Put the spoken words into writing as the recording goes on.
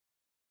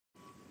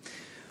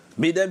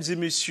Mesdames et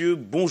messieurs,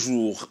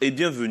 bonjour et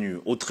bienvenue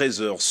au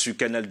 13h sur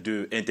Canal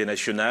 2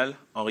 International.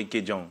 Henri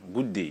Kedjan,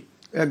 good day.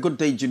 Good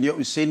day, Junior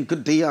Hussein.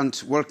 Good day and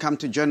welcome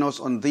to join us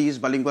on this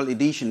bilingual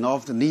edition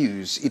of the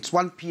news. It's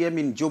 1 p.m.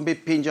 in Jombe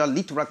Penja,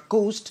 littoral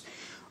coast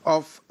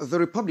of the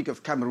Republic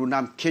of Cameroon.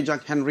 I'm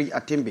Kejang Henry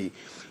Atembe.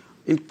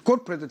 In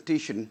court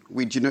presentation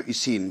with Junior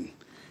Hussein.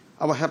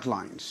 Our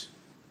headlines.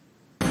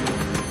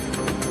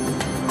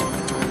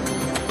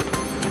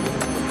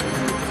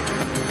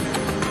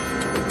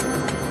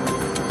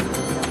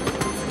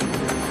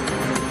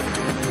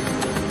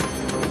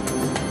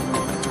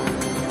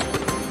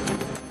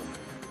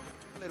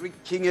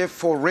 Cliquez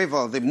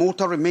forever. The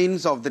mortal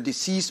remains of the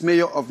deceased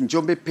mayor of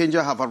Jombe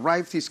Penja have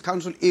arrived his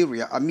council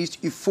area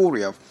amidst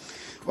euphoria.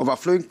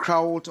 Overflowing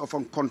crowd of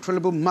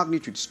uncontrollable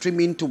magnitude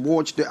streaming to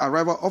watch the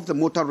arrival of the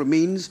mortal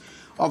remains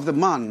of the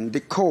man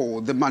they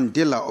call the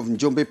Mandela of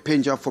Jombe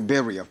Penja for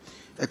burial.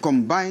 A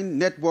combined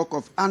network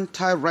of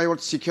anti-riot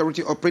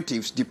security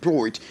operatives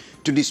deployed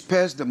to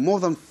disperse the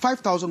more than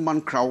 5,000-man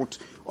crowd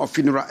of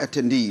funeral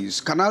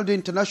attendees. Canal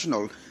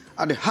International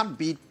at the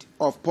heartbeat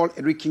of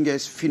Paul-Henri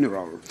Cliquez's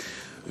funeral.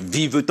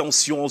 Vive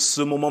tension en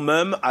ce moment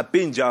même à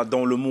Penja,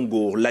 dans le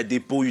Mongo. La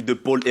dépouille de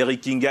Paul-Henri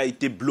Cliquez a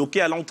été bloquée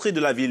à l'entrée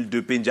de la ville de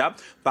Penja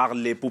par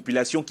les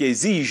populations qui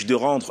exigent de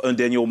rendre un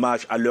dernier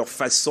hommage à leur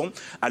façon,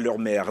 à leur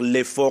mère.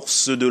 Les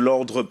forces de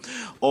l'ordre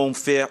ont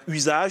fait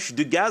usage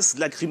de gaz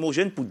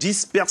lacrymogène pour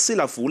disperser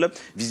la foule,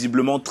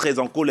 visiblement très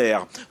en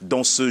colère.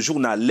 Dans ce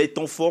journal, les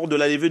temps forts de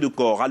la levée de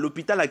corps à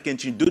l'hôpital à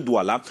Quintine de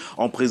Douala,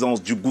 en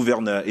présence du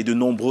gouverneur et de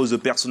nombreuses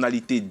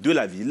personnalités de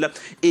la ville,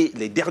 et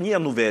les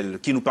dernières nouvelles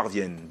qui nous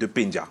parviennent de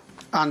Penja.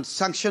 And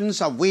sanctions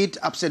await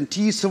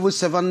absentee civil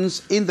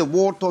servants in the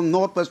war-torn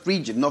northwest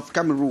region of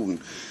Cameroon.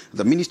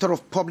 The Minister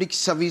of Public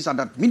Service and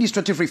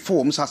Administrative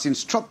Reforms has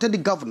instructed the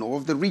governor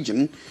of the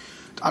region,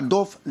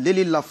 Adolphe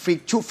Lele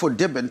Lafrique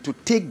Chufo-Deben, to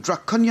take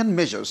draconian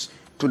measures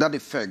to that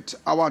effect.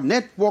 Our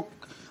network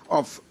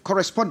of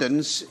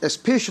correspondents,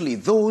 especially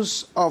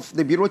those of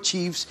the bureau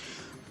chiefs,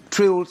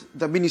 trailed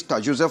the minister,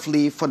 Joseph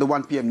Lee, for the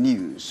 1 p.m.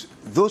 news.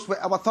 Those were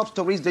our top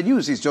stories. The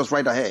news is just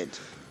right ahead.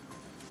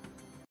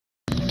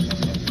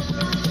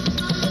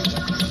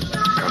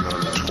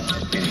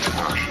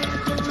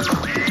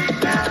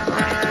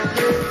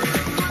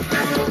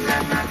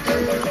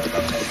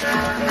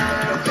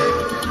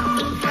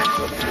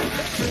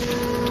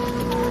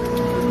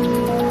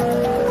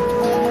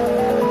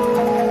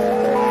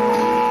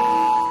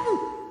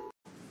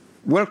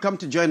 Welcome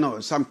to join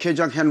us. I'm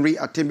Kejang Henry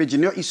Atembe.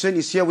 Junior Hussein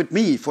is here with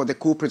me for the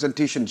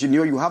co-presentation.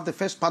 Junior, you have the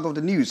first part of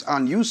the news,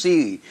 and you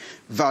say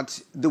that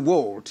the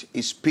world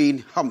is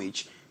paying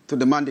homage to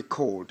the man they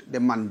called the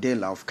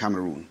Mandela of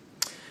Cameroon.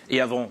 Et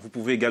avant, vous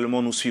pouvez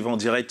également nous suivre en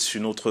direct sur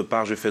notre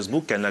page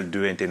Facebook, Canal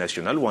 2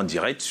 International, ou en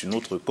direct sur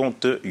notre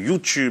compte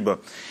YouTube.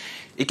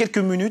 Et quelques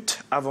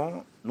minutes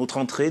avant notre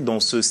entrée dans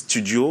ce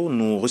studio,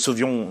 nous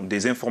recevions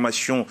des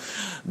informations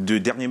de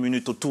dernière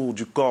minute autour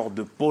du corps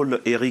de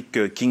Paul-Henri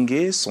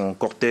Cliquez. Son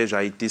cortège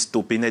a été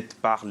stoppé net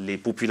par les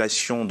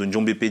populations de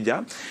Jombe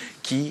Penja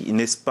qui,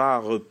 n'est-ce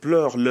pas,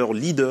 pleurent leur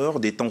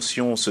leader. Des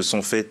tensions se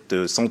sont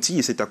faites sentir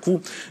et c'est à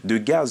coup de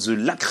gaz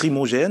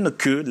lacrymogène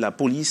que la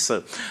police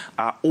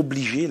a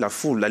obligé la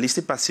foule à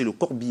laisser passer le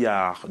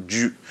corbillard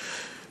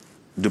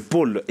de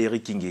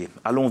Paul-Henri Cliquez.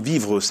 Allons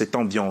vivre cette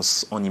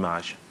ambiance en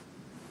images.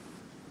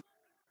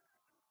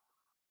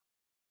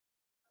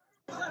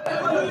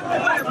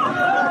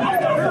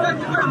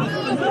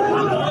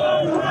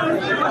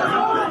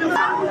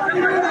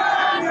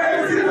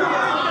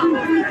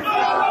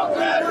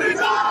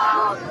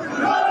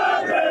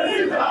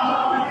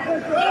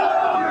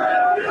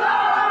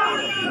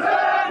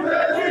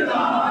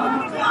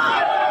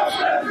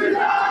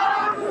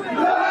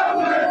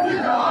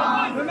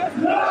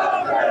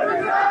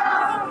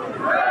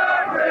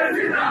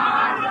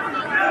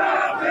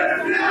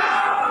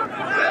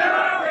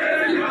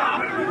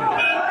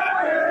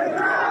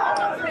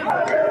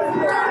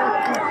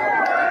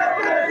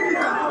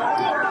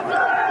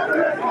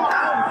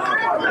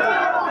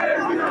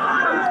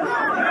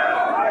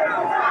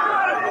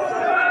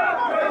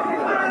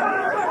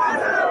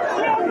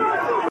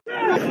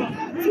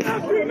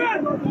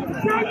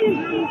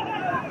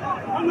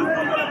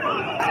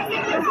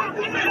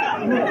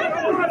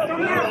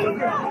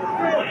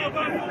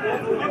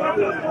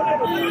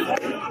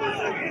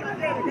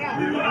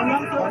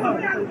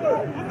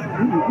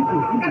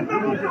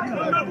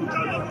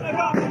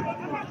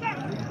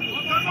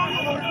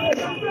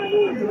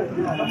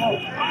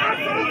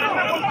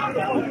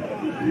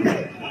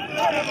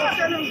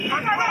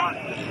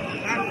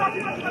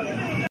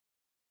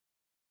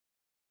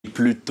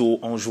 Plus tôt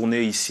en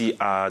journée ici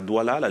à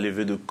Douala, la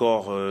levée de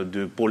corps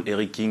de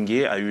Paul-Henri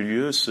Cliquez a eu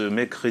lieu ce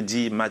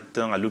mercredi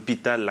matin à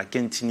l'hôpital La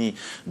Quintini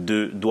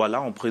de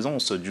Douala en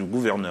présence du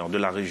gouverneur de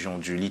la région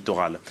du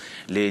littoral.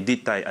 Les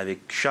détails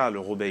avec Charles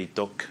Robert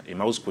Itoc et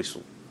Maus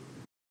Kwesso.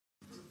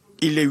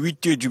 Il est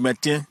 8 h du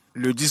matin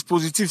Le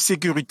dispositif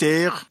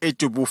sécuritaire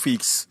est au beau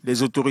fixe.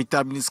 Les autorités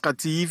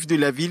administratives de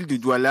la ville de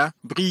Douala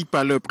brillent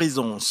par leur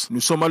présence.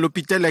 Nous sommes à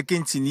l'hôpital à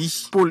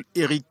Kentini.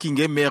 Paul-Éric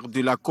Cliquez, maire de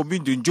la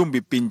commune de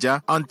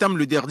Ndjombe-Penja, entame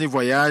le dernier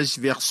voyage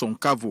vers son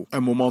caveau. Un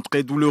moment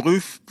très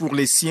douloureux pour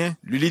les siens.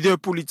 Le leader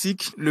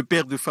politique, le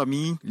père de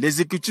famille,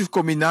 l'exécutif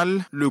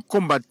communal, le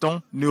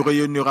combattant ne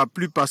rayonnera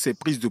plus par ses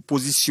prises de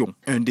position.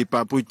 Un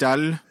départ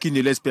brutal qui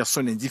ne laisse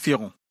personne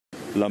indifférent.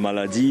 La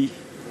maladie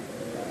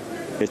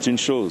est une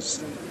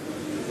chose,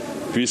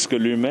 puisque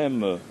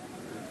lui-même,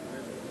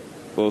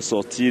 au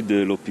sortir de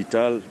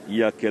l'hôpital, il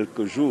y a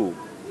quelques jours,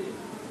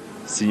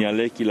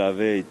 signalait qu'il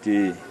avait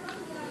été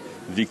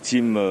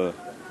victime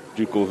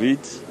du Covid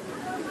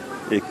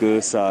et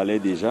que ça allait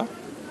déjà.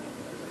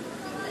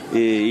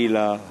 Et il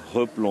a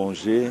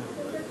replongé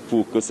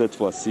pour que cette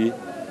fois-ci,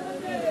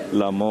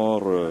 la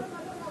mort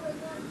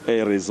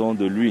ait raison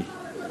de lui.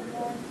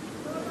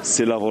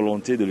 C'est la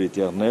volonté de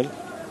l'Éternel,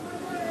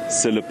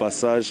 c'est le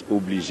passage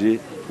obligé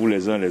pour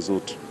les uns les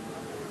autres.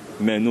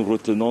 Mais nous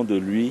retenons de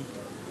lui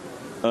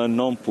un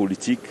homme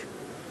politique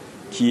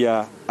qui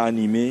a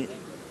animé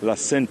la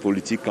scène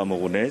politique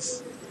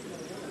camerounaise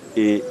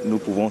et nous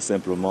pouvons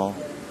simplement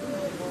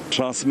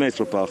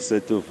transmettre par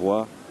cette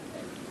voie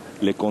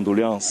les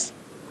condoléances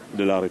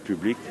de la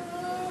République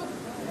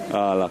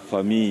à la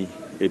famille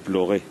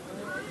éplorée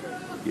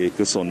et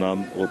que son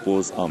âme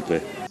repose en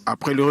paix.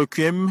 Après le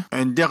requiem,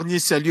 un dernier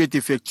salut est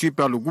effectué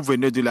par le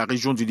gouverneur de la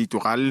région du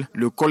littoral,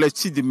 le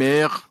collectif des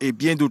maires et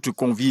bien d'autres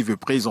convives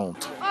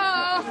présentes.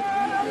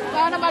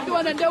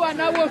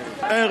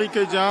 Henri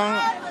Kedjan,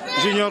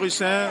 Junior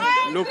Hussein,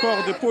 le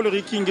corps de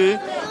Paul-Éric Cliquez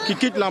qui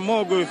quitte la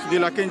morgue de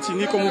la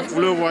Kentini, comme vous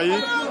le voyez,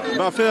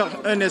 va faire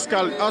un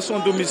escale à son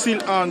domicile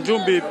à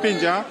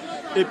Ndjombe-Penja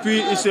et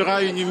puis il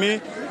sera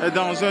inhumé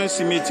dans un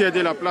cimetière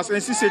de la place.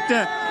 Ainsi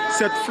s'éteint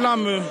cette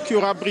flamme qui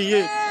aura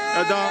brillé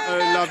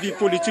dans la vie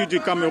politique du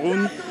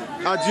Cameroun.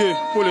 Adieu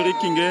Paul-Éric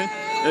Cliquez,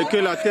 et que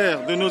la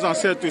terre de nos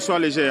ancêtres soit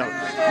légère.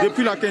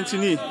 Depuis la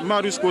Kentini,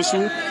 Marius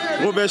Kossou,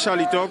 Robert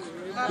Charlitok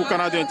pour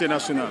Canal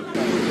International.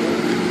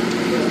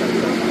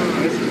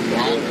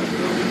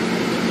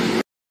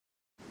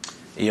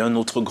 Et un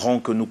autre grand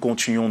que nous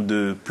continuons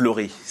de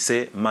pleurer,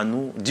 c'est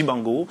Manu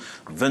Dibango,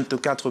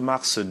 24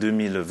 mars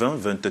 2020,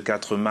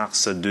 24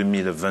 mars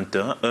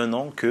 2021, un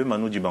an que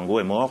Manu Dibango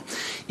est mort.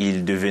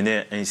 Il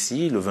devenait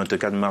ainsi, le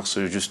 24 mars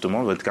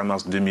justement, le 24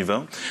 mars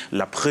 2020,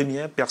 la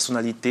première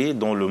personnalité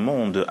dont le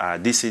monde a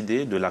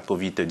décédé de la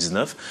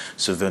Covid-19.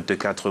 Ce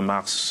 24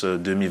 mars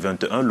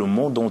 2021, le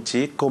monde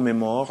entier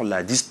commémore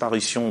la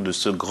disparition de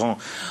ce grand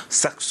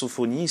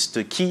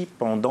saxophoniste qui,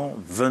 pendant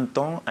 20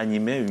 ans,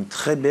 animait une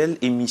très belle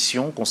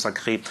émission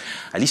consacré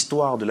à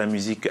l'histoire de la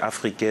musique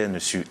africaine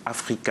sur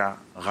Africa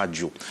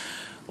Radio.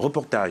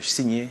 Reportage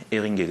signé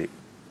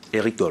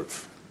Eric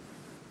Golf.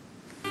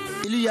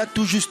 Il y a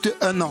tout juste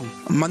un an,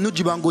 Manu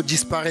Dibango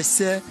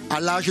disparaissait à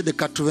l'âge de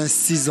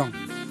 86 ans.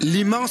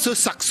 L'immense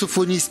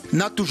saxophoniste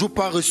n'a toujours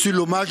pas reçu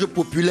l'hommage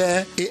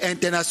populaire et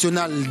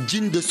international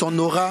digne de son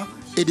aura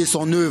et de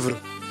son œuvre.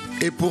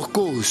 Et pour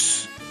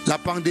cause, la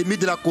pandémie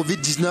de la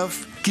Covid-19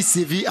 qui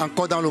sévit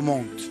encore dans le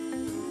monde.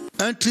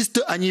 Un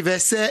triste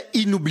anniversaire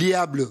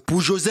inoubliable pour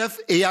Joseph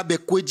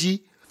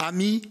Eyabekwedi,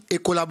 ami et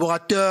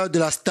collaborateur de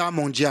la star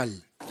mondiale.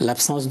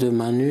 L'absence de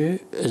Manu,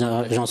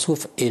 j'en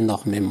souffre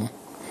énormément.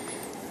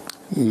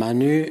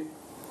 Manu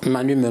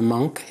me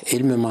manque et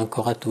il me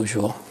manquera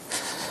toujours.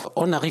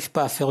 On n'arrive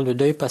pas à faire le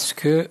deuil parce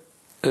que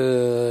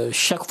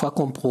chaque fois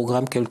qu'on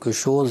programme quelque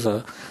chose,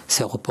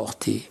 c'est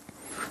reporté.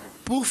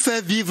 Pour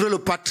faire vivre le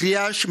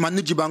patriarche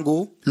Manu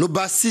Dibango, le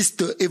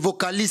bassiste et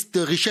vocaliste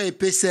Richard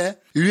Epessé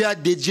lui a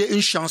dédié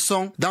une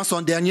chanson dans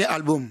son dernier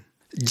album.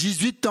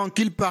 18 ans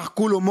qu'il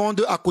parcourt le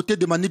monde à côté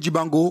de Manu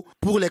Dibango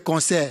pour les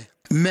concerts.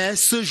 Mais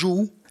ce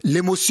jour,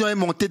 l'émotion est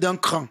montée d'un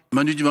cran.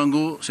 Manu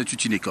Dibango, c'est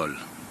une école.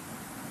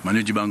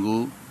 Manu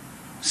Dibango,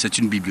 c'est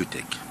une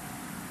bibliothèque.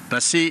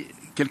 Passer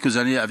quelques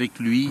années avec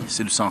lui,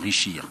 c'est de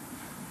s'enrichir.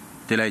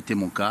 Tel a été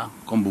mon cas,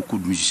 comme beaucoup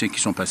de musiciens qui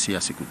sont passés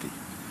à ses côtés.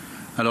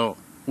 Alors,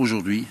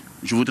 aujourd'hui,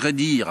 je voudrais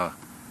dire,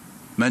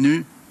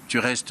 Manu, tu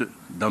restes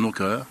dans nos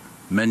cœurs.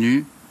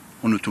 Manu,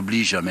 on ne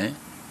t'oublie jamais.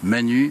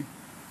 Manu,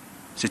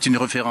 c'est une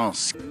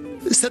référence.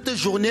 Cette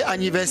journée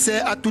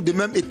anniversaire a tout de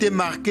même été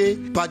marquée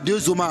par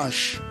deux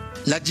hommages.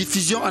 La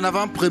diffusion en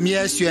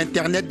avant-première sur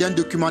Internet d'un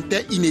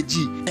documentaire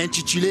inédit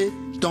intitulé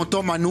 «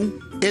 Tonton Manu »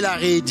 et la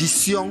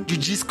réédition du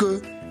disque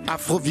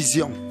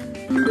Afrovision.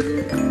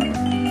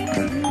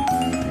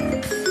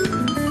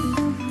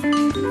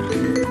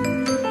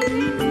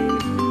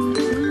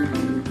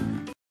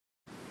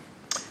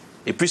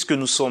 Et puisque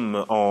nous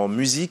sommes en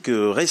musique,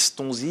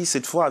 restons-y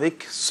cette fois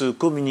avec ce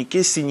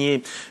communiqué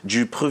signé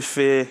du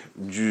préfet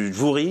du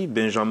Vouri,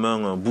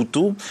 Benjamin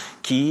Boutou,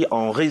 qui,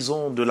 en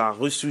raison de la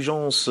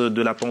résurgence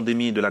de la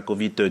pandémie de la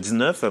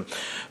Covid-19,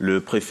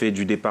 le préfet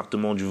du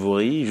département du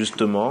Vory,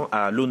 justement,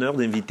 a l'honneur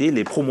d'inviter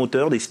les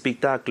promoteurs des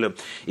spectacles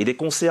et des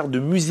concerts de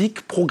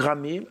musique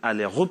programmés à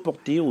les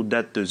reporter aux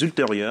dates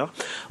ultérieures,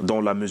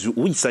 dans la mesure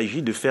où il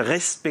s'agit de faire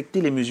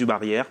respecter les mesures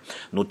barrières,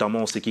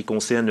 notamment en ce qui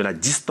concerne la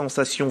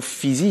distanciation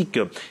physique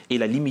et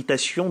la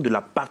limitation de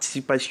la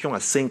participation à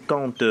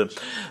 50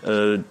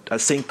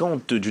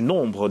 du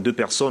nombre de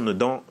personnes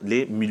dans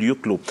les milieux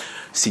clos.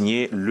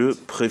 Signé le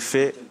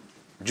préfet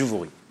du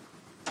Vory.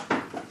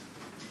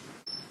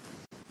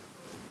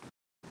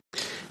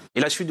 Et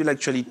la suite de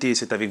l'actualité,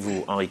 c'est avec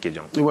vous, Henri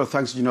Kédian. Well,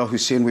 thanks,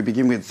 Hussein. We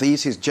begin with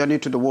this. His journey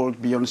to the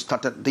world beyond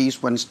started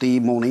this Wednesday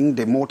morning.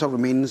 The mortal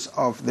remains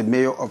of the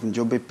mayor of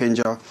Njombe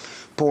Penja,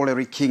 Paul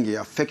Eric Kingi,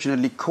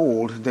 affectionately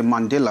called the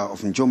Mandela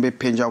of Njombe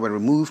Penja, were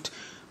removed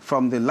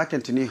from the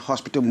Lakentini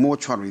Hospital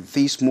mortuary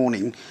this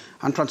morning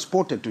and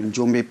transported to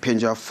Njombe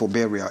Penja for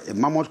burial. A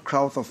mammoth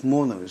crowd of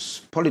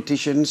mourners,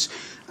 politicians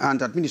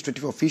and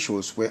administrative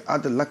officials were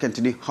at the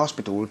Lakentini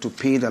Hospital to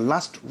pay the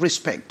last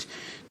respect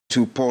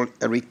to Paul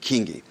Eric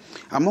Kingi.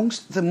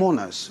 Amongst the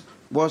mourners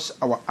was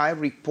our eye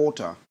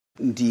reporter,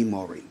 D.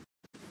 Mori.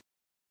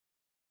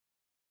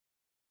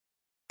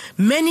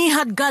 Many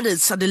had gathered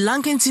at the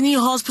Lakentini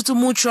Hospital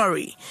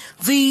mortuary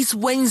this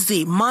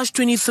Wednesday, March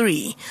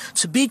 23,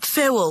 to bid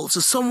farewell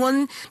to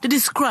someone they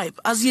describe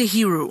as their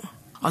hero.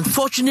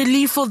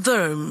 Unfortunately for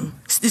them,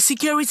 the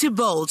security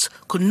belt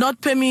could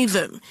not permit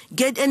them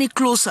get any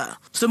closer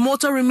to the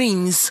mortal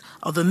remains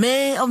of the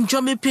mayor of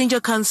Njombe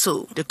Penja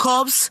Council. The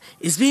corpse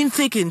is being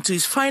taken to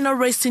his final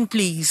resting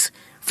place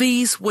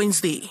this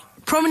Wednesday.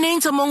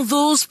 Prominent among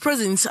those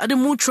present at the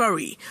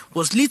mortuary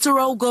was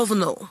Littoral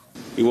Governor.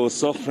 He was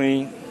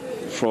suffering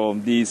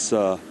from this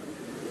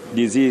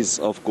disease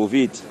of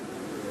COVID.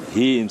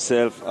 He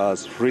himself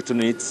has written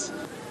it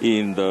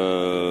in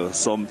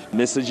some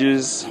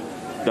messages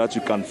that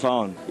you can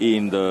find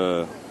in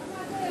the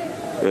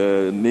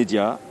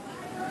media.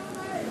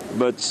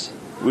 But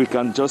we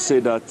can just say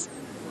that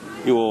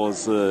he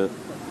was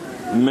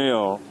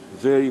mayor,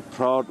 very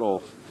proud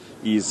of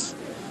his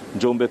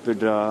Njombe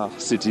Penja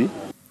city.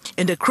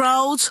 In the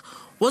crowd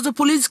was the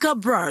political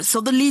brass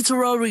of the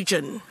littoral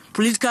region.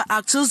 Political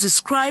actors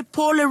describe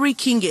Paul Eric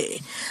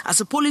Kingi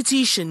as a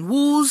politician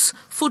whose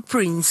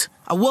footprints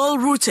are well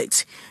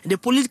rooted in the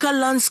political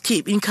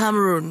landscape in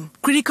Cameroon.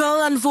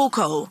 Critical and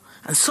vocal,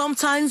 and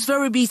sometimes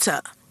very bitter.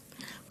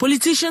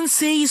 Politicians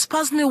say his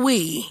passing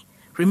away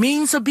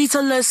remains a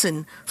bitter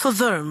lesson for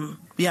them.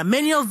 There are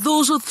many of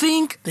those who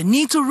think they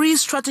need to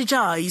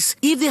re-strategize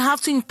if they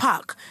have to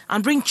impact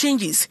and bring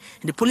changes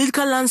in the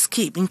political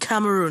landscape in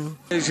Cameroon.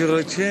 I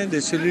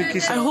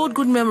hold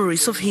good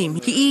memories of him.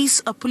 He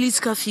is a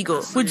political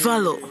figure with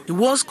valor. He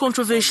was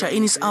controversial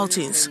in his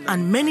outings,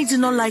 and many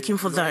did not like him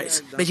for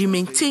that, but he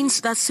maintains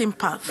that same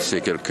path.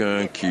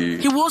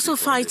 He was a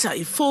fighter.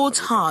 He fought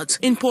hard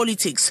in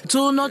politics,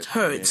 though not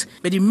hurt,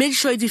 but he made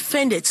sure he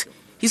defended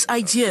his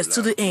ideas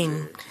to the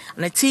end.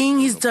 And I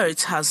think his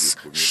death has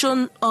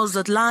shown us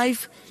that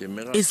life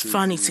is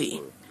vanity.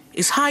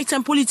 It's high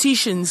time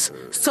politicians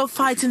stop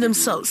fighting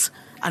themselves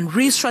and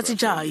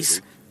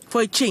re-strategize for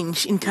a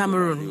change in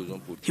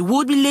Cameroon. He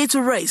would be laid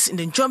to rest in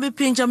the Njombe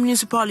Penja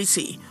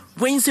municipality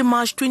Wednesday,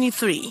 March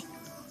 23,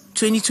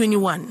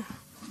 2021.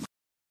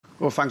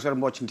 Well, thanks very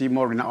much indeed,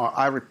 Maureen. Our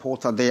eye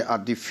reporter there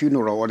at the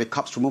funeral or the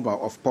corpse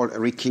removal of Paul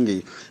Eric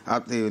Kingi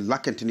at the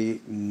Lakentini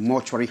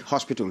Mortuary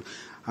Hospital.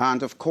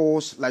 And of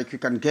course, like you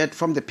can get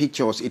from the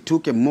pictures, it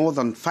took a more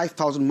than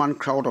 5,000-man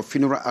crowd of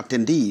funeral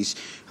attendees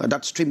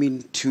that streamed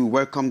in to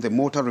welcome the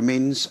mortal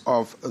remains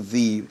of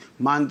the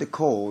man they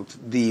called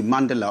the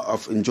Mandela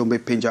of Njombe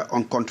Penja.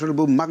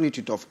 Uncontrollable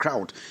magnitude of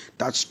crowd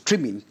that's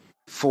streaming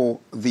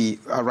for the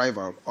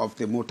arrival of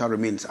the mortal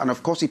remains. And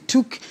of course, it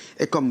took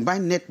a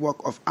combined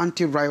network of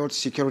anti-riot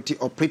security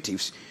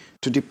operatives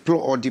to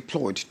deployed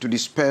to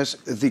disperse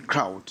the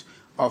crowd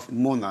of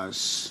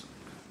mourners.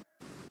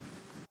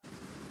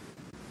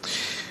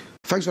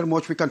 Thanks very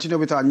much. We continue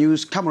with our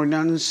news.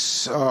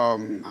 Cameroonians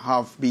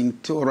have been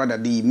told, rather,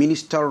 the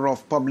Minister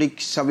of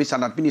Public Service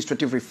and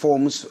Administrative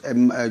Reforms,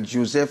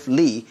 Joseph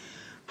Lee,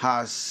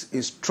 has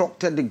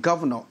instructed the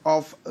governor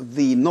of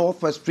the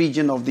northwest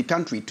region of the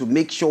country to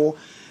make sure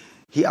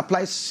he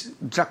applies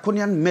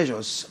draconian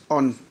measures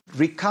on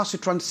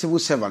recalcitrant civil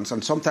servants,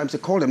 and sometimes they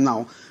call them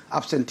now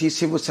absentee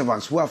civil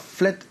servants, who have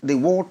fled the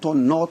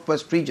war-torn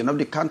northwest region of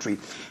the country.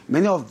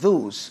 Many of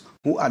those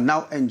who are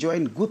now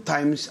enjoying good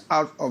times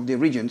out of the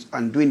regions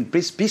and doing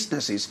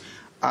businesses,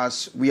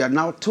 as we are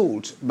now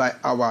told by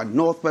our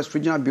Northwest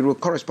Regional Bureau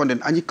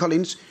correspondent Angie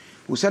Collins,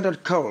 who said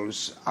that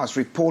calls as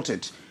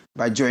reported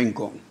by Joy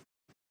Ngong.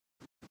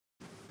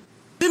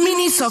 The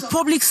Minister of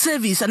Public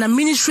Service and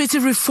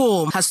Administrative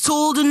Reform has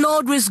told the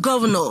Northwest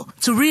Governor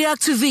to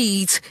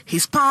reactivate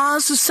his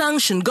powers to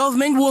sanction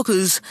government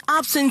workers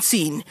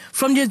absenting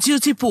from their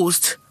duty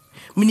post.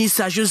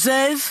 Minister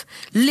Joseph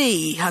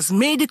Lay has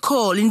made a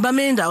call in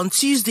Bamenda on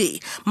Tuesday,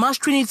 March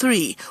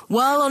 23,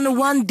 while on a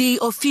one-day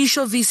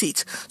official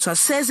visit to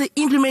assess the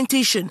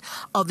implementation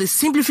of the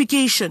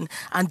simplification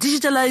and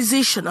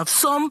digitalization of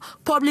some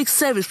public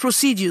service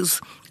procedures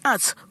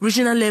at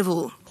regional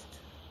level.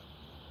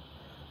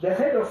 The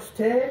head of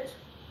state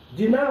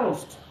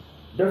denounced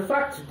the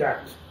fact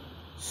that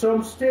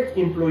some state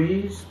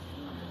employees,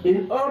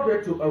 in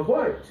order to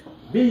avoid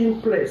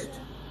being placed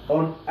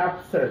on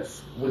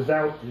absence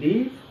without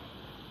leave,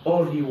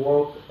 only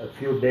work a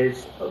few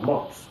days a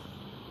month.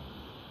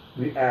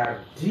 We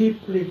are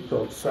deeply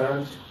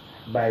concerned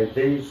by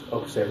these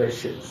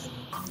observations.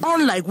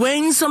 Unlike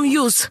when some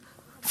use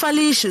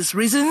fallacious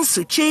reasons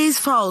to chase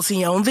fouls in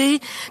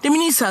Yaoundé, the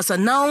minister has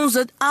announced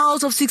that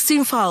out of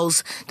 16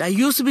 fouls that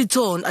used to be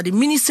done at the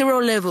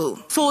ministerial level,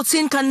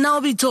 14 can now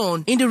be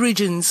done in the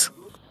regions.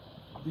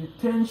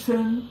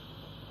 Detention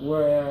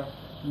were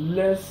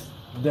less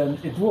than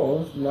it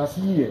was last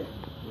year,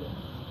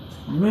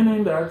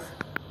 meaning that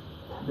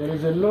there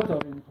is a lot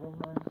of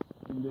improvement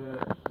in the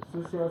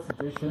social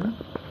situation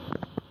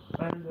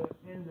and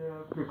in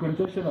the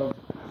frequentation of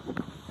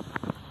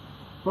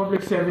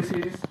public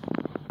services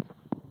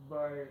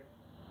by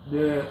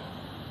the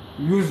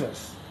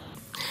users.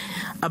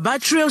 A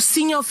battery of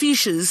senior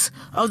officials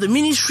of the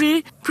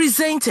ministry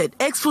presented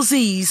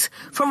exposés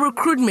from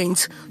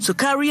recruitment to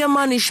career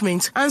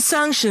management and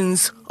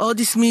sanctions or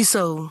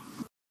dismissal.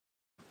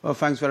 Well,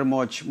 thanks very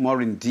much,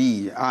 Maureen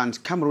D.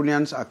 And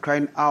Cameroonians are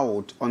crying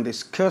out on the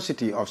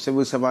scarcity of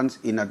civil servants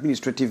in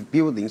administrative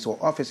buildings or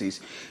offices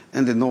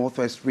in the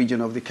northwest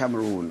region of the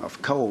Cameroon, of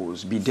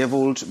course,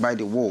 bedeviled by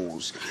the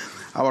wars.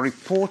 Our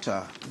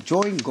reporter,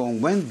 Joy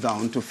Ngong, went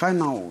down to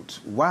find out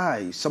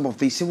why some of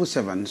these civil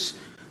servants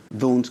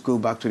don't go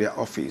back to their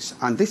office.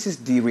 And this is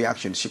the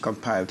reaction she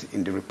compiled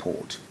in the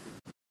report.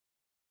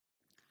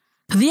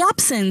 The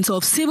absence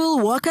of civil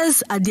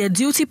workers at their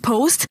duty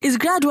post is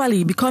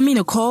gradually becoming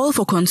a call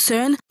for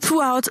concern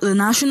throughout the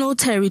national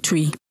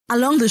territory.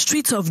 Along the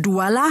streets of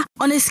Douala,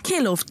 on a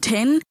scale of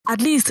 10,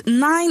 at least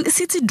 9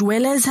 city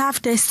dwellers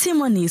have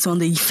testimonies on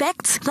the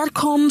effects that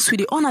comes with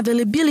the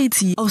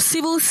unavailability of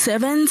civil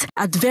servants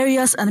at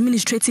various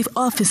administrative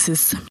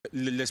offices.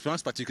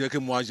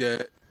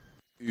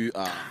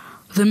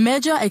 The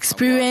major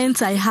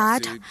experience I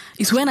had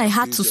is when I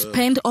had to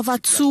spend over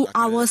 2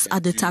 hours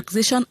at the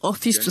taxation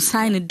office to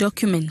sign a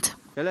document.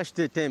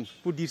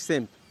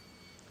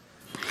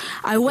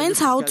 I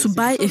went out to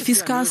buy a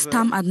fiscal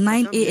stamp at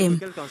 9 a.m.,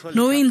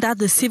 knowing that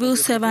the civil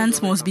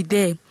servants must be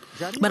there.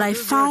 But I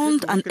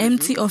found an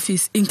empty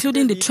office,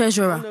 including the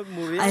treasurer.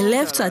 I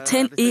left at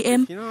 10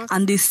 a.m.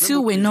 and they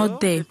still were not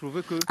there.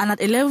 And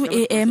at 11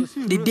 a.m.,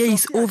 the day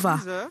is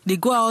over. They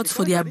go out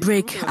for their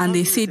break and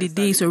they say the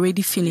day is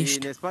already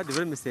finished.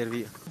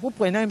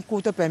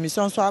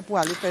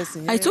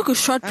 I took a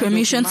short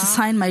permission to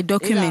sign my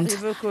document,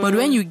 but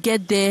when you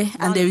get there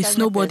and there is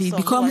nobody, it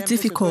becomes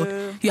difficult.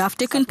 You have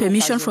taken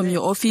permission from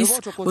your office,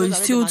 but you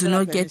still do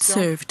not get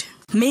served.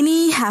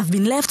 Many have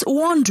been left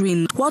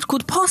wondering what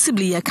could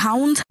possibly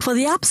account for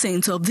the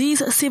absence of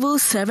these civil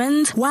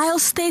servants, while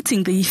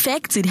stating the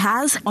effects it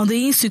has on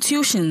the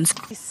institutions.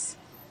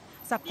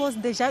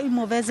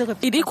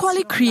 It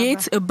equally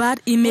creates a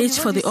bad image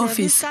for the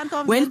office.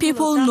 When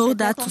people know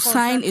that to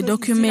sign a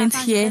document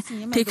here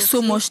takes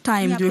so much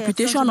time, the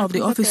reputation of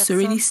the office is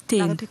already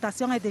stained.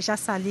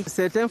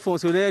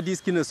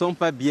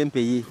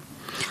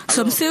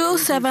 Some civil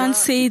servants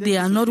say they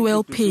are not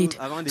well paid,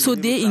 so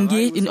they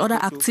engage in other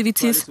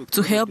activities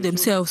to help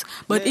themselves.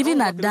 But even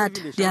at that,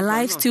 their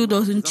life still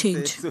doesn't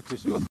change.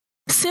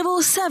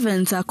 Civil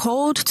servants are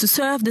called to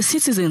serve the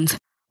citizens.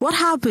 What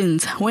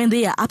happens when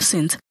they are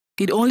absent?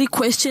 It only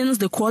questions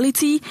the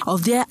quality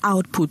of their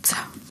output.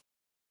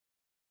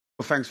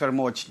 Thanks very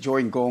much,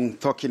 Joy Ngong,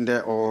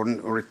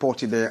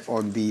 reporting there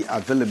on the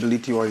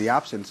availability or the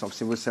absence of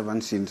civil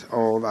servants in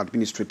all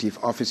administrative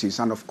offices.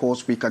 And of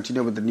course, we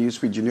continue with the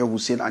news with Junior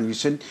Hussein. And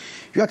Hussein,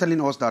 you are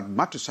telling us that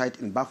matricide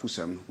in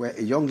Bafoussam, where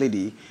a young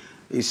lady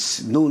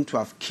is known to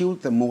have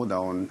killed the mother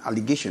on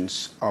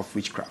allegations of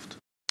witchcraft.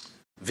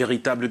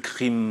 Véritable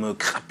crime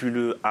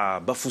crapuleux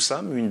à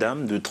Bafoussam. Une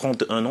dame de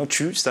 31 ans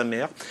tue sa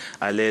mère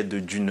à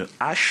l'aide d'une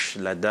hache.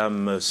 Le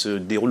drame se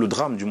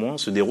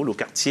déroule au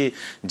quartier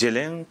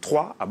Djeleng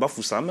 3 à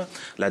Bafoussam.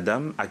 La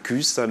dame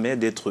accuse sa mère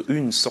d'être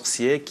une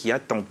sorcière qui a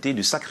tenté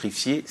de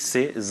sacrifier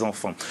ses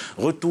enfants.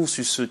 Retour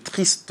sur ce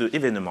triste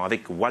événement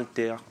avec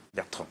Walter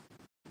Bertrand.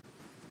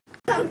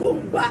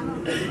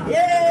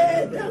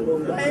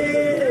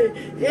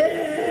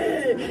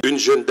 Une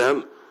jeune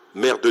dame,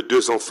 mère de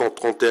 2 enfants,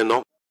 31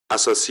 ans,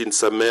 assassine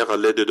sa mère à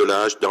l'aide de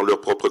la hache dans leur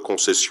propre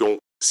concession,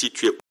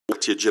 située au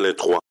quartier Djeleng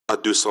 3, à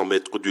 200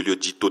 mètres du lieu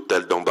dit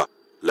Total d'en bas.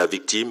 La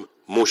victime,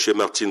 Moshe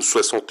Martine,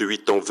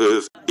 68 ans,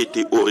 veuve,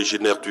 était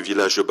originaire du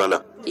village de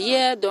Bala.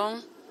 Hier donc,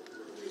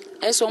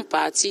 elles sont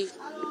parties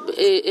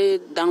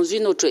dans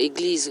une autre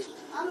église.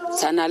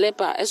 Ça n'allait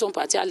pas. Elles sont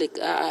parties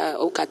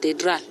aux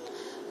cathédrales.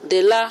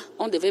 De là,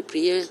 on devait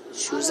prier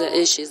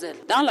chez elle.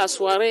 Dans la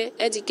soirée,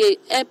 elle dit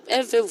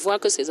qu'elle veut voir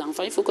que ses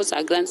enfants, il faut que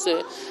sa grande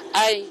sœur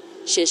aille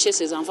chercher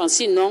ses enfants.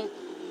 Sinon,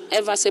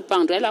 elle va se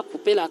pendre. Elle a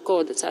coupé la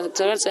corde. Ça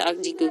a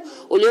dit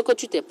qu'au lieu que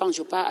tu te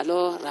penches pas,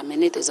 alors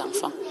ramener tes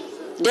enfants.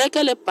 Dès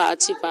qu'elle est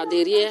partie par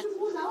derrière,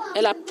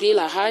 elle a pris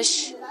la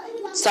hache.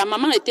 Sa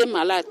maman était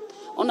malade.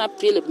 On a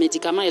pris le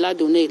médicament, elle a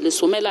donné. Le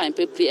sommeil l'a un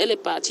peu pris. Elle est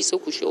partie se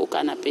coucher au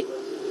canapé.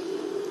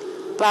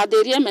 Par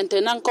derrière,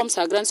 maintenant, comme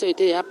sa grande soeur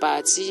était déjà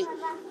partie,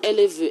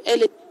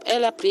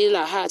 elle a pris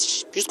la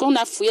hache. Puisqu'on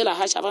a fouillé la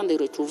hache avant de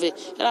retrouver,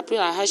 elle a pris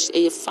la hache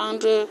et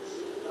fendre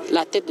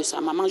la tête de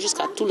sa maman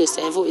jusqu'à tout le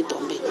cerveau est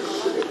tombé.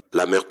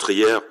 La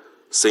meurtrière,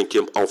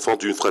 5e enfant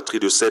d'une fratrie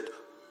de 7,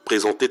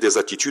 présentait des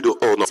attitudes hors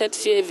normes. Cette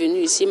fille est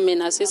venue ici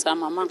menacer sa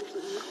maman.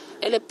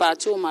 Elle est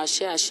partie au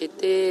marché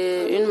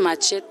acheter une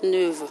machette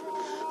neuve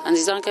en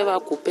disant qu'elle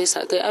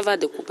va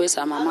découper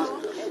sa maman.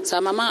 Sa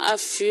maman a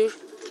fui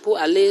pour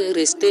aller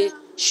rester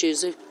chez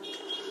eux.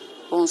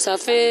 Bon, ça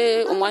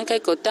fait au moins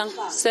quelques temps.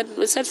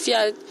 Cette fille,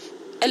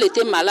 elle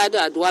était malade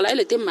à Douala,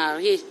 elle était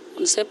mariée.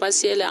 On ne sait pas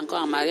si elle est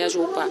encore en mariage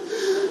ou pas.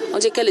 On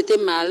dit qu'elle était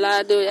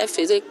malade, elle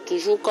faisait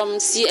toujours comme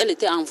si elle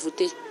était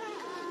envoûtée.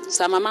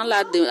 Sa maman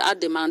a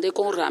demandé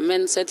qu'on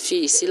ramène cette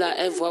fille ici, là,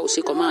 elle voit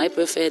aussi comment elle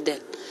peut faire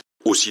d'elle.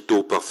 Aussitôt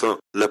au parfum,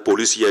 la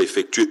police y a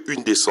effectué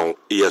une descente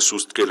et a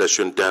soustrait la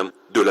jeune dame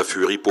de la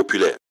furie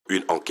populaire.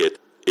 Une enquête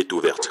est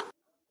ouverte.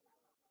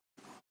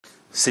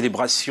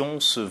 Célébration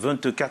ce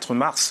 24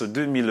 mars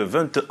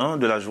 2021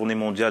 de la journée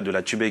mondiale de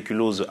la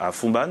tuberculose à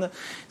Fumban.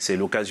 C'est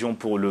l'occasion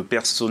pour le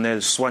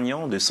personnel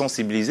soignant de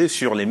sensibiliser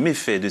sur les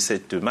méfaits de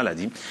cette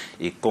maladie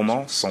et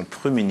comment s'en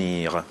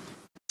prémunir.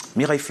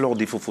 Mireille Flore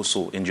de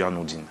Fofoso,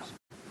 Ndiarnoudine.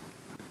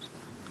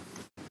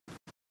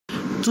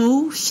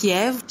 Toux,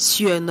 fièvre,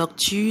 sueur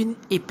nocturne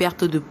et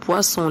perte de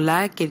poids sont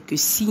là quelques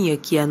signes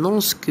qui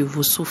annoncent que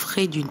vous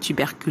souffrez d'une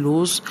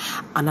tuberculose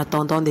en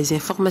attendant des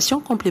informations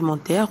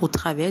complémentaires au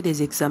travers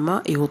des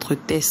examens et autres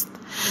tests.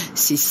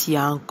 Ceci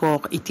a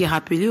encore été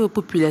rappelé aux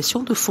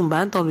populations de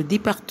Fumban dans le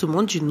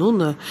département du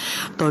Noun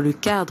dans le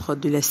cadre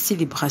de la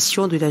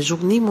célébration de la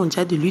journée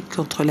mondiale de lutte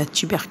contre la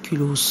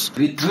tuberculose.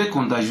 Elle est très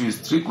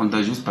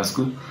contagieuse parce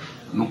que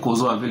nous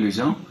causons avec les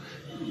gens.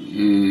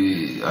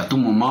 Et à tout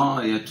moment,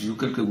 il y a toujours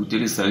quelques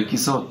bouteilles de salé qui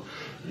sortent.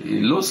 Et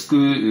lorsque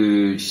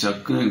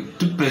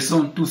toute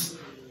personne, tous,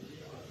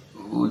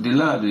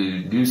 au-delà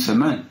d'une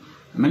semaine,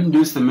 même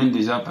 2 semaines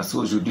déjà, parce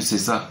qu'aujourd'hui c'est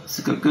ça,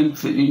 si quelqu'un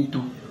fait une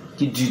toux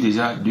qui dure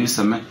déjà 2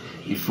 semaines,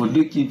 il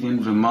faudrait qu'il vienne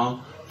vraiment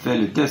faire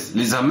le test,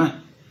 l'examen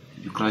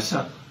du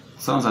crachat,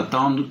 sans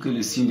attendre que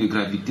les signes de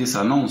gravité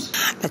s'annoncent.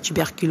 La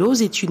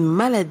tuberculose est une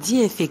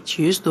maladie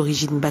infectieuse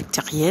d'origine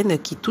bactérienne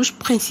qui touche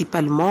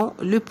principalement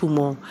le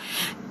poumon.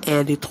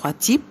 Elle est de 3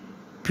 types,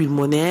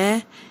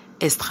 pulmonaire,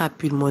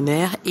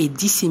 extra-pulmonaire et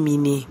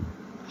disséminée.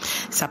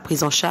 Sa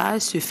prise en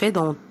charge se fait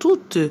dans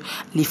toutes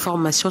les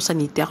formations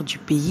sanitaires du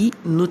pays,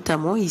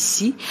 notamment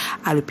ici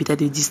à l'hôpital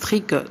de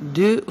district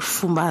de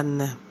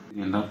Fumban.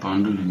 Il viendra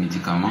prendre le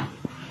médicament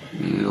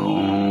et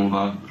on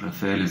va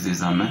refaire les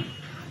examens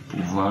pour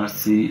voir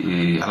si,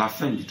 à la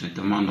fin du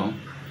traitement, donc,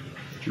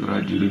 qui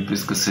aura duré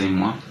presque 5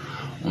 mois,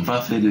 on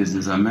va faire des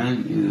examens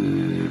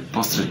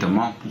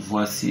post-traitement pour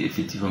voir si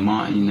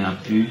effectivement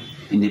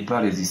il n'est pas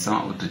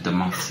résistant au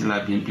traitement, s'il a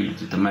bien pris le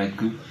traitement et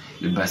que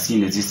le bacille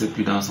n'existe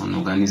plus dans son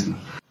organisme.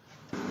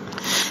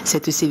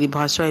 Cette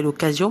célébration est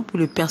l'occasion pour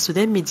le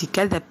personnel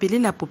médical d'appeler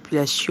la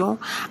population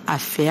à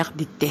faire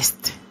des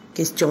tests.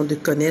 Question de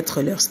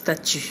connaître leur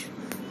statut.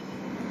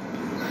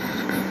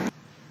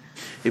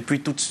 Et puis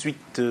tout de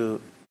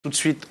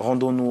suite,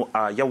 rendons-nous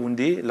à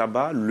Yaoundé.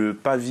 Là-bas, le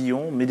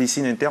pavillon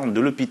médecine interne de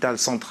l'hôpital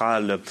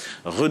central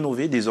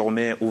rénové,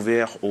 désormais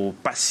ouvert aux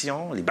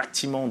patients. Les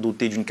bâtiments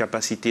dotés d'une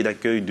capacité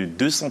d'accueil de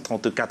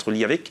 234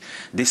 lits avec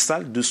des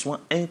salles de soins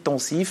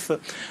intensifs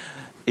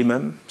et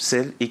même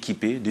celles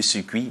équipées de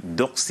circuits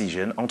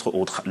d'oxygène, entre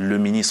autres. Le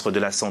ministre de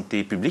la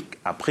Santé publique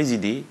a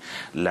présidé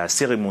la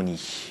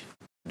cérémonie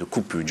de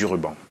coupure du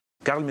ruban.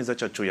 Karl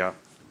Mezachachoya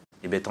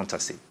et Bertrand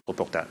Tassé.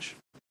 Reportage.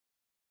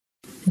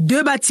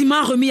 2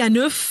 bâtiments remis à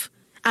neuf,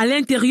 à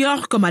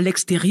l'intérieur comme à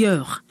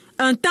l'extérieur.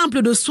 Un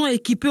temple de soins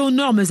équipé aux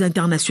normes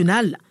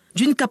internationales,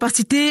 d'une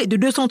capacité de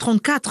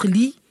 234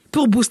 lits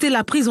pour booster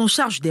la prise en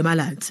charge des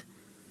malades.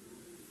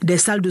 Des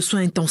salles de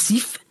soins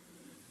intensifs,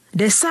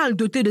 des salles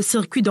dotées de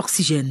circuits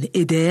d'oxygène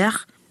et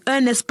d'air,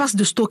 un espace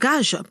de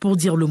stockage pour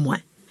dire le moins.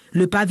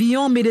 Le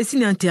pavillon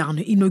médecine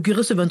interne,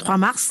 inauguré ce 23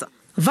 mars,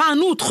 va en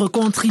outre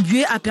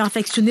contribuer à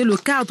perfectionner le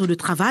cadre de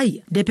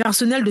travail des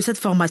personnels de cette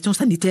formation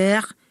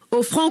sanitaire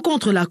au front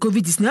contre la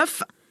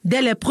Covid-19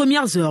 dès les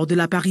premières heures de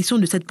l'apparition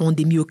de cette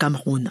pandémie au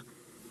Cameroun.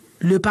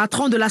 Le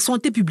patron de la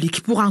santé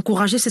publique, pour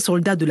encourager ses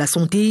soldats de la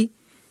santé,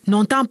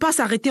 n'entend pas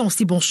s'arrêter en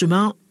si bon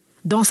chemin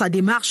dans sa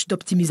démarche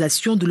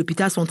d'optimisation de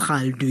l'hôpital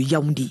central de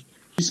Yaoundé.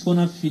 Puisqu'on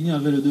a fini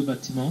avec les 2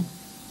 bâtiments,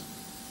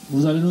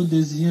 vous allez nous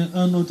désigner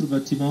un autre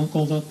bâtiment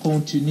qu'on va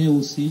continuer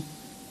aussi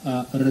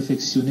à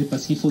réfectionner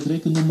parce qu'il faudrait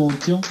que nous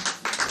montions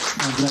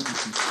en grade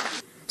ici.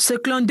 Ce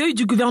clin d'œil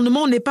du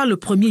gouvernement n'est pas le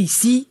premier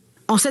ici,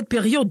 en cette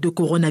période de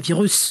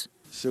coronavirus.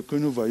 Ce que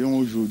nous voyons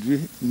aujourd'hui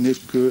n'est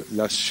que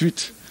la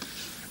suite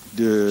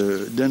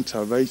d'un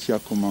travail qui a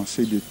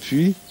commencé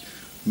depuis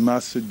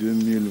mars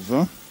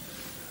 2020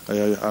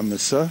 À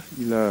Messa,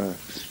 il a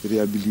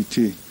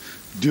réhabilité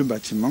 2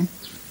 bâtiments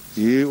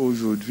et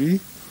aujourd'hui,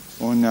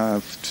 on a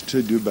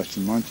ces 2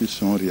 bâtiments qui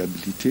sont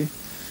réhabilités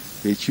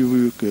et qui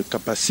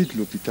capacitent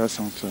l'hôpital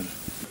central.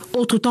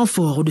 Autre temps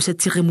fort de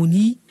cette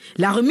cérémonie,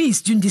 la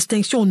remise d'une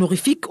distinction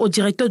honorifique au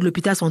directeur de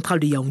l'hôpital central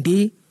de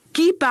Yaoundé,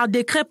 qui, par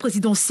décret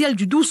présidentiel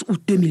du 12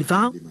 août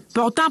 2020,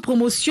 portant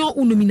promotion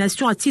ou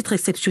nomination à titre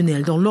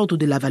exceptionnel dans l'ordre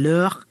de la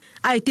valeur,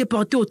 a été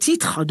porté au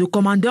titre de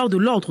commandeur de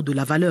l'ordre de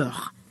la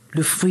valeur,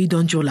 le fruit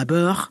d'un dur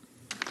labeur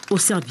au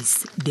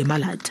service des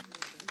malades.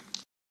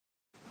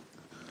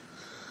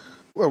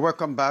 Well,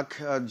 welcome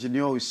back.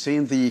 Junior is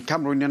saying the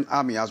Cameroonian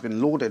army has been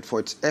lauded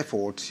for its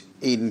effort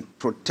in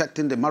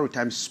protecting the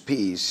maritime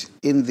space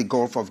in the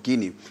Gulf of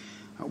Guinea,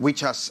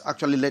 which has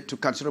actually led to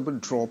considerable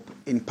drop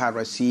in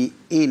piracy,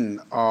 in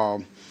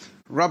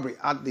robbery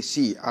at the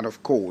sea, and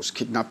of course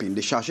kidnapping.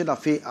 The chargé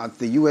d'affaires at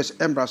the U.S.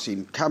 Embassy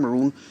in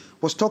Cameroon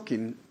was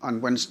talking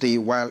on Wednesday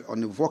while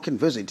on a working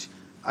visit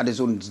at the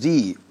Zone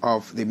D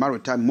of the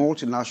Maritime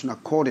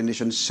Multinational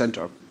Coordination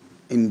Center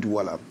in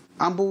Douala.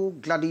 Ambo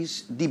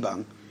Gladys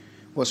Dibang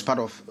was part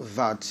of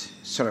that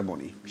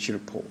ceremony. She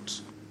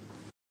reports.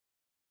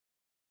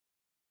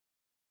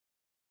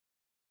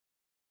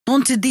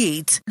 On to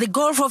date, the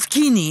Gulf of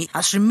Guinea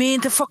has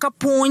remained the focal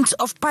point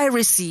of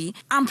piracy,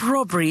 armed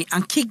robbery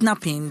and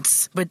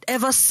kidnappings. But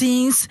ever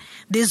since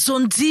the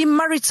Zone D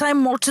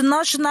Maritime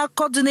Multinational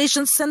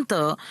Coordination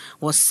Center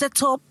was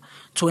set up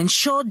to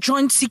ensure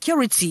joint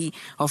security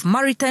of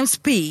maritime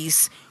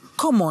space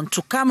common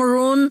to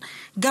Cameroon,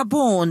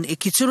 Gabon,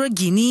 Equatorial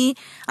Guinea,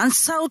 and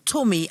Sao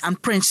Tome and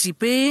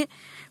Principe,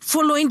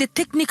 following the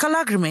technical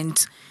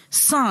agreement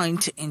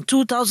signed in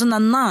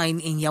 2009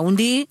 in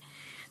Yaoundé,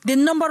 the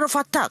number of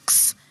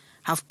attacks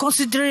have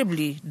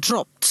considerably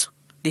dropped.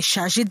 The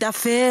chargé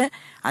d'affaires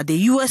at the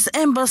U.S.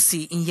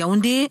 Embassy in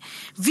Yaoundé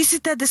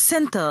visited the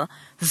center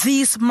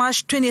this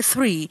March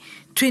 23,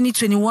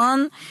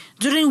 2021,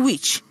 during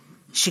which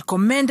she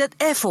commended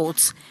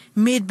efforts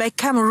made by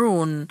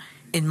Cameroon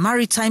in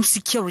maritime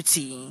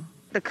security.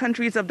 The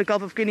countries of the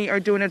Gulf of Guinea are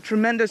doing a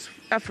tremendous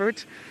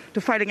effort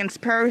to fight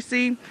against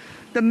piracy.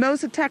 The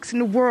most attacks in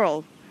the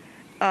world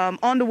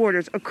on the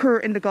waters occur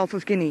in the Gulf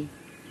of Guinea.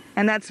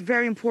 And that's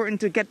very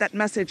important to get that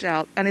message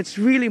out. And it's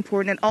really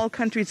important that all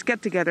countries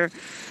get together,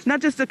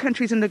 not just the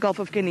countries in the Gulf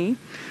of Guinea,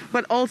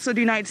 but also the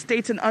United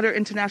States and other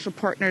international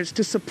partners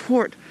to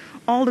support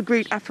all the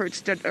great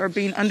efforts that are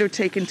being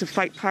undertaken to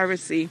fight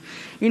piracy.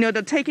 You know,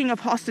 the taking of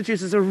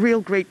hostages is a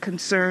real great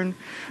concern.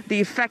 The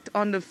effect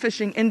on the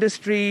fishing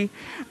industry,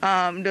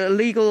 the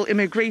illegal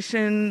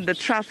immigration, the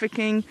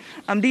trafficking.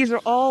 These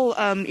are all,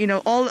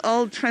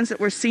 all trends that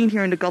we're seeing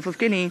here in the Gulf of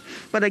Guinea.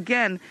 But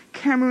again,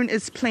 Cameroon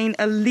is playing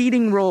a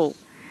leading role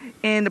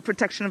in the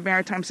protection of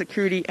maritime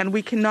security, and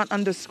we cannot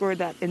underscore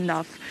that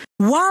enough.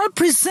 While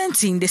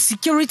presenting the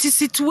security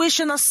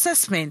situation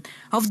assessment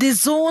of the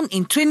zone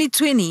in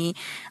 2020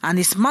 and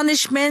its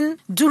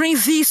management during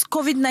these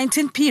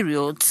COVID-19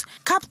 periods,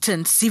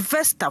 Captain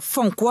Sylvester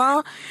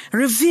Fonkwa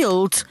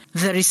revealed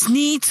there is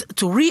need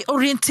to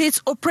reorientate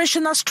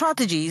operational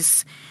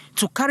strategies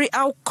to carry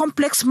out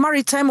complex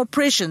maritime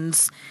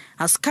operations,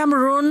 as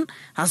Cameroon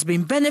has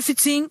been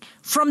benefiting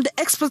from the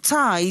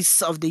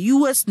expertise of the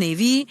U.S.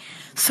 Navy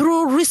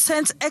through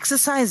recent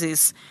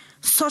exercises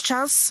such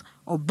as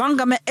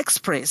Obangame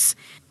Express.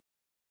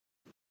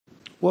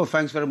 Well,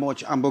 thanks very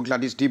much, Ambo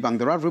Gladys Dibang.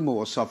 There are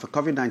rumors of a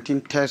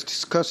COVID-19 test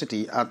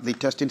scarcity at the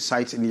testing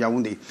sites in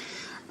Yaoundé.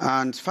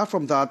 And far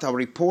from that, our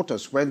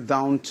reporters went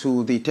down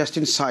to the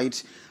testing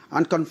sites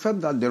and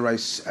confirmed that there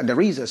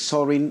is a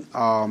soaring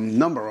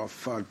number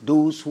of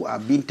those who are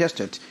being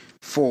tested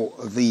for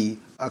the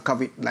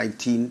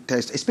COVID-19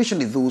 test,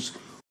 especially those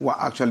who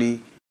are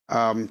actually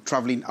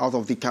traveling out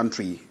of the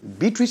country.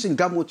 Beatrice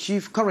Ngamo,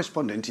 chief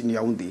correspondent in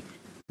Yaoundé,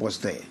 was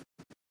there.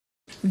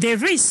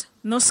 There is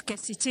no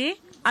scarcity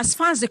as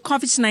far as the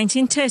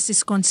COVID-19 test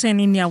is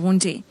concerned in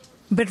Yaoundé,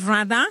 but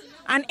rather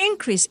an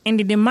increase in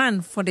the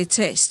demand for the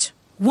test.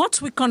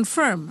 What we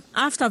confirm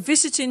after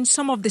visiting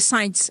some of the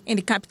sites in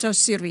the capital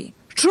city.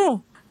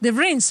 True, the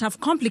rains have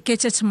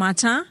complicated the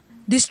matter,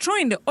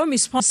 destroying the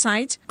Omispon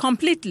site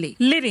completely,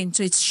 leading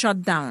to its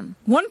shutdown.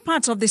 One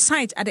part of the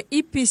site at the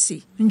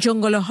EPC,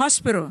 Njongolo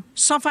Hospital,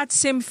 suffered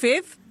same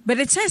fate, but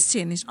the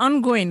testing is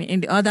ongoing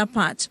in the other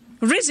part.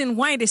 Reason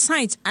why the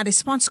site at the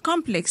sports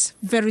complex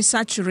very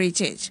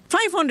saturated.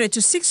 500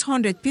 to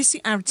 600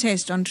 PCR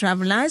tests on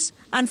travelers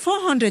and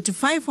 400 to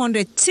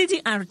 500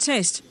 CDR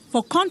tests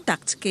for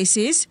contact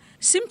cases,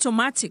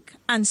 symptomatic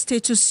and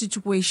status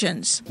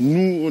situations.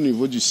 We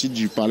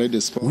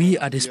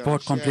at the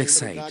sport complex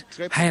site,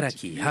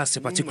 hierarchy has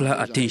a particular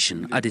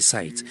attention at the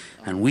site,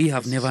 and we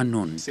have never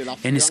known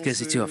any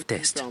scarcity of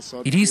tests.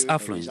 It is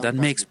affluence that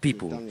makes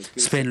people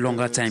spend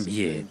longer time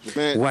here,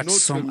 what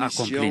some are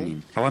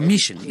complaining. Our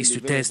mission is to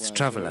test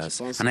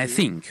travelers, and I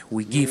think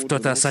we give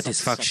total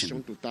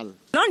satisfaction.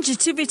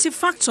 Longevity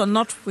factor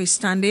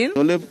notwithstanding, the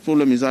only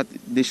problem is that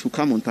they should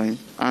come on time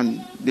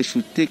and they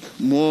should take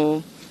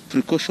more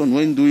precaution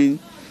when doing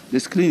the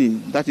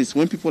screening. That is,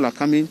 when people are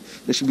coming,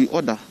 there should be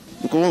order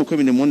Because when we came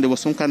in the morning, there was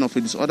some kind of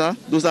a disorder.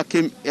 Those that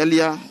came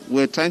earlier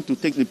were trying to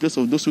take the place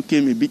of those who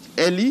came a bit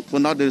early,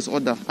 but now there is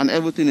order, and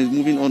everything is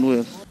moving on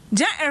well.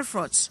 Their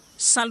efforts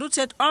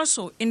saluted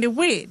also in the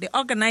way they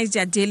organize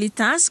their daily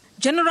tasks.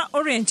 General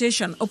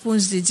orientation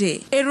opens the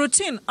day, a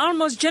routine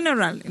almost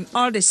general in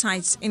all the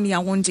sites in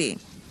Yaoundé.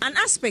 An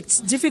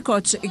aspect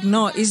difficult to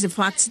ignore is the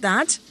fact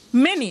that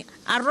many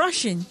are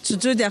rushing to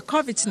do their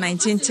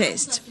COVID-19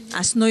 test,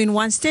 as knowing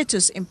one's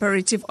status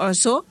imperative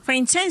also for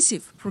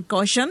intensive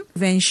precaution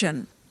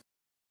prevention.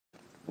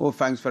 Well,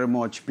 thanks very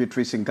much,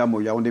 Beatrice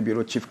Ngamo, Yaoundé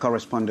Bureau Chief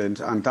Correspondent.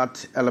 And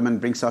that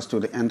element brings us to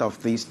the end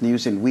of this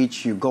news, in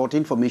which you got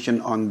information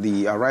on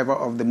the arrival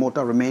of the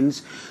mortal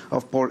remains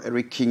of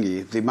Paul-Eric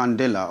Kingi, the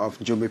Mandela of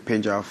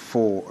Djomé-Penja,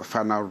 for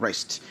final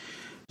rest.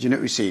 Junior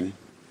Hussein.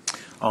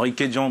 Henri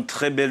Kédian,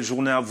 très belle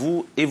journée à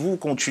vous. Et vous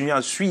continuez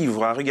à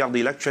suivre, à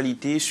regarder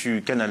l'actualité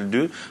sur Canal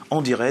 2,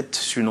 en direct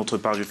sur notre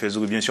page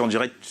Facebook, bien sûr en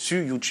direct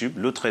sur YouTube,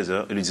 le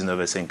 13h et le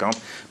 19h50.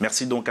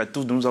 Merci donc à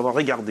tous de nous avoir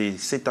regardés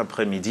cet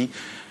après-midi.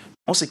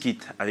 On se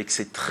quitte avec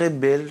ces très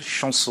belles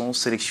chansons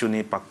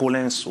sélectionnées par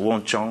Collins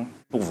Wanchan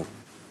pour vous.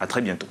 À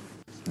très bientôt.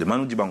 De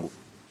Manu Dibango.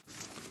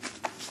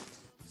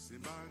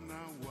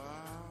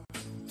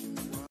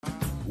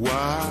 Wow.